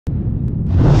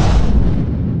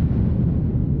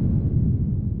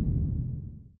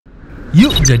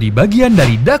Yuk jadi bagian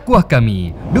dari dakwah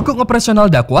kami. Dukung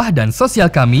operasional dakwah dan sosial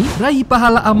kami, raih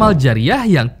pahala amal jariah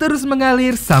yang terus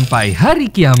mengalir sampai hari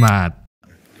kiamat.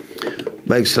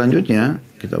 Baik, selanjutnya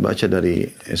kita baca dari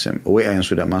WA yang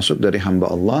sudah masuk dari hamba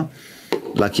Allah,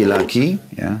 laki-laki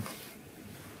ya,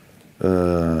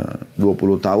 20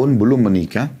 tahun belum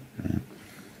menikah ya,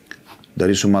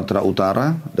 dari Sumatera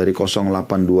Utara, dari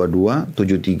 0822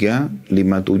 73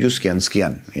 57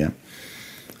 sekian-sekian ya.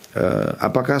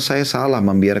 Apakah saya salah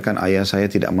membiarkan ayah saya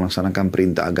tidak melaksanakan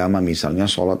perintah agama, misalnya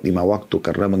sholat 5 waktu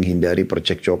karena menghindari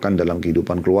percekcokan dalam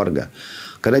kehidupan keluarga?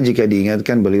 Karena jika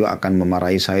diingatkan beliau akan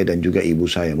memarahi saya dan juga ibu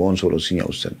saya. Mohon solusinya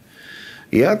Ustaz.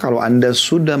 Ya, kalau Anda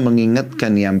sudah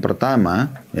mengingatkan yang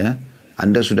pertama, ya,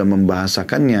 Anda sudah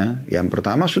membahasakannya, yang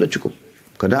pertama sudah cukup.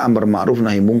 Karena amar ma'ruf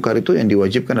nahi mungkar itu yang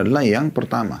diwajibkan adalah yang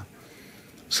pertama.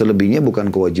 Selebihnya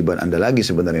bukan kewajiban Anda lagi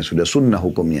sebenarnya, sudah sunnah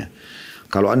hukumnya.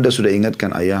 Kalau Anda sudah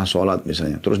ingatkan ayah sholat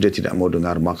misalnya, terus dia tidak mau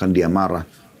dengar, bahkan dia marah.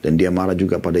 Dan dia marah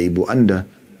juga pada ibu Anda.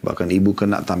 Bahkan ibu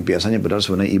kena tampiasannya, padahal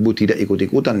sebenarnya ibu tidak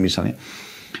ikut-ikutan misalnya.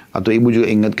 Atau ibu juga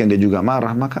ingatkan, dia juga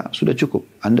marah, maka sudah cukup.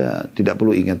 Anda tidak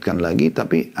perlu ingatkan lagi,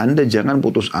 tapi Anda jangan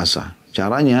putus asa.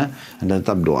 Caranya, Anda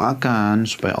tetap doakan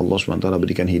supaya Allah SWT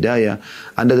berikan hidayah.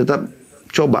 Anda tetap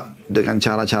coba dengan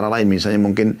cara-cara lain. Misalnya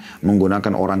mungkin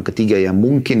menggunakan orang ketiga yang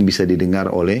mungkin bisa didengar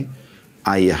oleh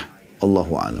ayah.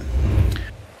 Allahu a'lam.